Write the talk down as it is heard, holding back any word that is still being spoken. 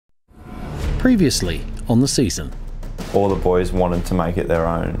Previously on the season. All the boys wanted to make it their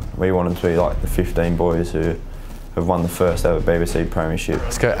own. We wanted to be like the 15 boys who have won the first ever BBC Premiership.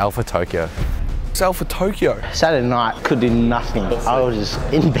 Let's go Alpha Tokyo. It's Alpha Tokyo. Saturday night, could do nothing. I was just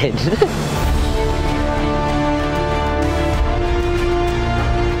in bed.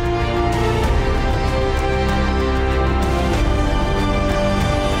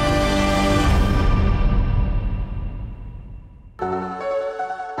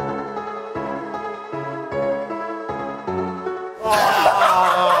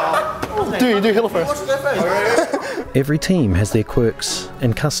 You do Hill first. Every team has their quirks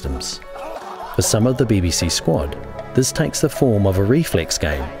and customs. For some of the BBC squad, this takes the form of a reflex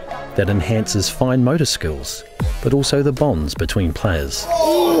game that enhances fine motor skills, but also the bonds between players.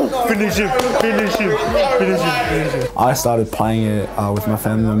 Finish him, finish him, finish him, finish him. I started playing it with my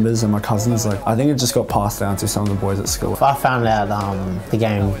family members and my cousins. I think it just got passed down to some of the boys at school. I found out the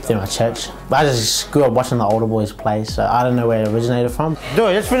game through my church. I just grew up watching the older boys play, so I don't know where it originated from. Do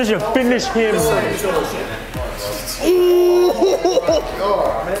it, let's finish him, finish him.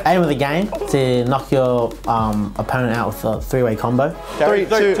 Aim of the game to knock your opponent out with a three-way combo. 3,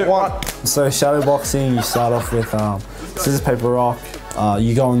 2, 1. So shadow boxing, you start off with scissors, paper, rock.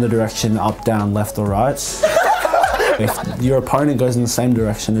 You go in the direction up, down, left or right. If your opponent goes in the same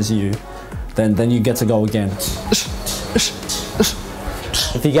direction as you, then you get to go again.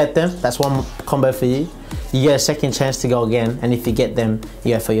 If you get them, that's one combo for you. You get a second chance to go again, and if you get them,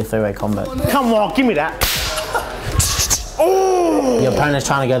 you go for your three-way combo. Come on, give me that. Your opponent's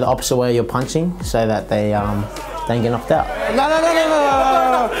trying to go the opposite way you're punching, so that they don't get knocked out. No.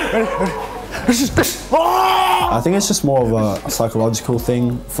 I think it's just more of a psychological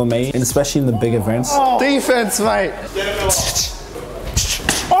thing for me, and especially in the big events. Defense, mate.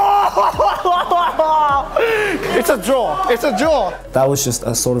 It's a draw. It's a draw. That was just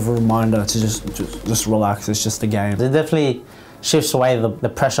a sort of a reminder to just relax. It's just a game. It definitely shifts away the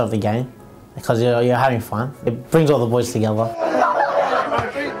pressure of the game because you're having fun. It brings all the boys together.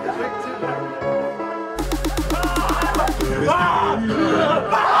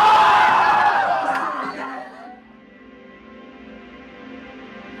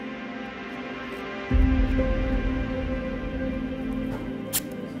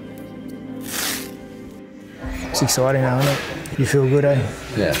 It's exciting now, isn't it? You feel good, eh?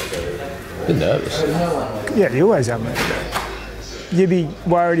 Yeah. A bit nervous. Yeah, you always are, mate. You'd be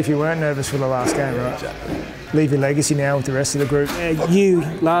worried if you weren't nervous for the last game, right? Leave your legacy now with the rest of the group. You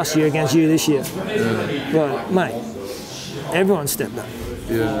last year against you this year. Right, mate, everyone stepped up.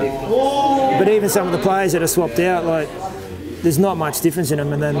 Yeah. But even some of the players that are swapped out, like, there's not much difference in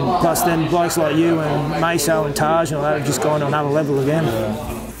them, and then plus then blokes like you and Meso and Taj and all that have just gone on another level again.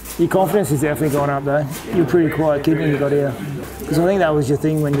 Your confidence has definitely gone up though. You're a pretty quiet kid when you got here. Because I think that was your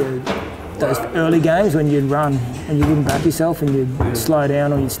thing when those early games when you'd run and you wouldn't back yourself and you'd slow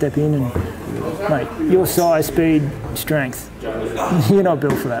down or you'd step in and, mate, your size, speed, strength, you're not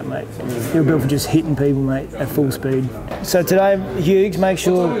built for that, mate. You're built for just hitting people, mate, at full speed. So today, Hughes, make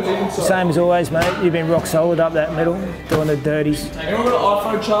sure, same as always, mate, you've been rock solid up that middle, doing the dirties. Anyone got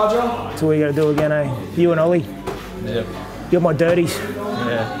an iPhone charger? That's all you got to do again, eh? You and Ollie. Yeah. You're my dirties.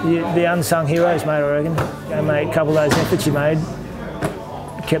 Yeah. The unsung heroes, mate, I reckon. And, mate, a couple of those efforts you made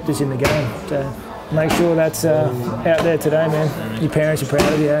kept us in the game. So make sure that's out there today, man. Your parents are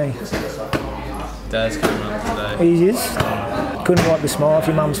proud of you, eh? Dad's coming up today. He is. Couldn't wipe the smile off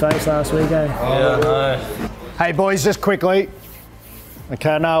your mum's face last week, eh? Yeah, I know. Hey boys, just quickly. Okay,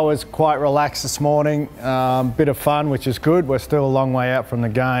 I know I was quite relaxed this morning. Bit of fun, which is good. We're still a long way out from the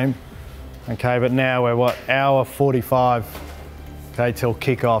game. Okay, but now we're what, hour 45, okay, till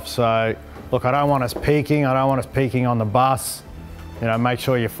kick-off. So, look, I don't want us peaking. I don't want us peaking on the bus. You know, make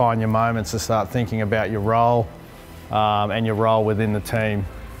sure you find your moments to start thinking about your role and your role within the team.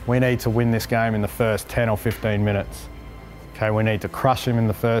 We need to win this game in the first 10 or 15 minutes. Okay, we need to crush them in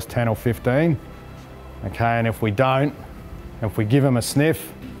the first 10 or 15. Okay, and if we don't, if we give them a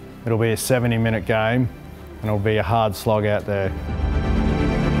sniff, it'll be a 70-minute game and it'll be a hard slog out there.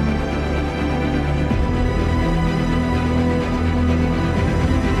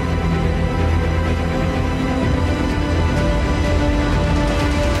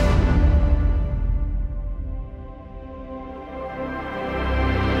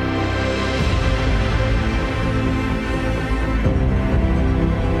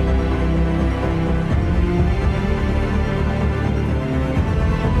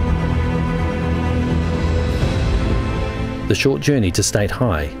 The short journey to State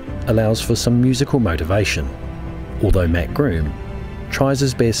High allows for some musical motivation, although Matt Groom tries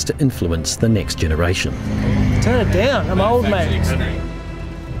his best to influence the next generation. Turn it down, I'm old, mate.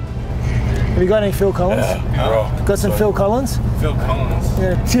 Have you got any Phil Collins? Yeah. Got some Phil Collins? Phil Collins.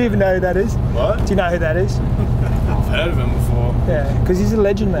 Yeah. Do you even know who that is? What? Do you know who that is? I've heard of him before. Yeah, because he's a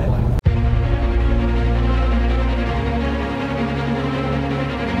legend, man.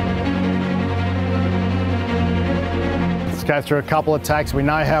 Let's go through a couple of attacks. We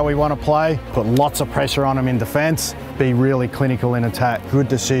know how we want to play. Put lots of pressure on them in defence. Be really clinical in attack. Good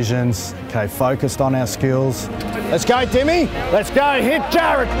decisions. Okay, focused on our skills. Let's go, Timmy. Let's go. Hit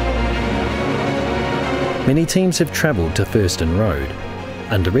Jared. Many teams have travelled to Fursden Road,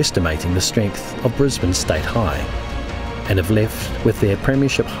 underestimating the strength of Brisbane State High, and have left with their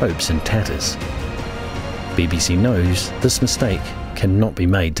premiership hopes in tatters. BBC knows this mistake cannot be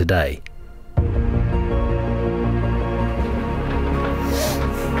made today.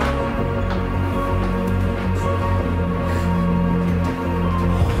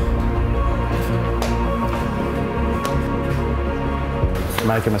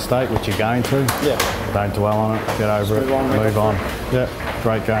 Make a mistake, which you're going to. Yeah. Don't dwell on it. Get over it. Move on. Yeah.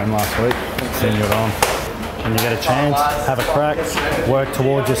 Great game last week. Continue it on. When you get a chance, have a crack. Work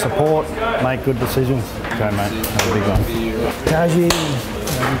towards your support. Make good decisions. Okay, mate. Have a big one. How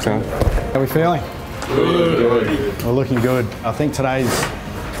are we feeling? Good. We're looking good. I think today's,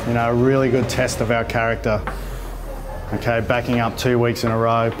 a really good test of our character. Okay, backing up 2 weeks in a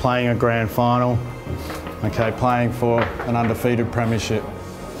row, playing a grand final. Okay, playing for an undefeated premiership.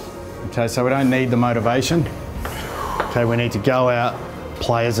 Okay, so we don't need the motivation. Okay, we need to go out,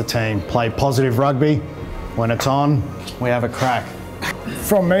 play as a team, play positive rugby. When it's on, we have a crack.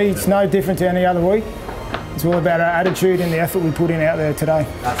 From me, it's no different to any other week. It's all about our attitude and the effort we put in out there today.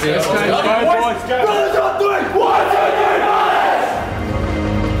 That's it. Let's go, boys.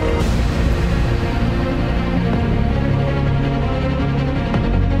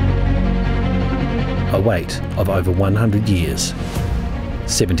 A wait of over 100 years,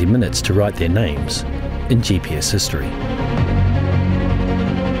 70 minutes to write their names in GPS history.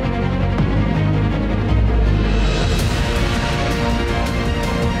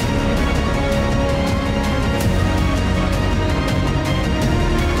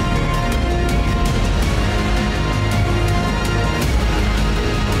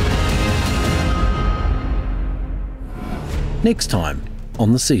 Next time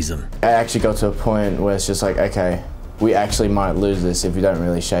on the season. I actually got to a point where it's just like, okay, we actually might lose this if we don't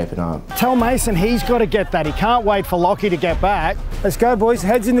really shape it up. Tell Mason he's got to get that. He can't wait for Lockie to get back. Let's go, boys.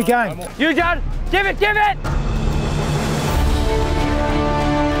 Heads in the game. You done? Give it, give it!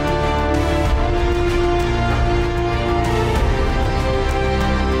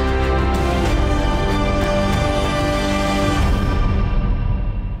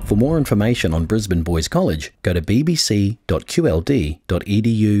 For more information on Brisbane Boys College, go to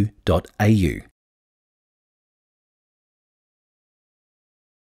bbc.qld.edu.au.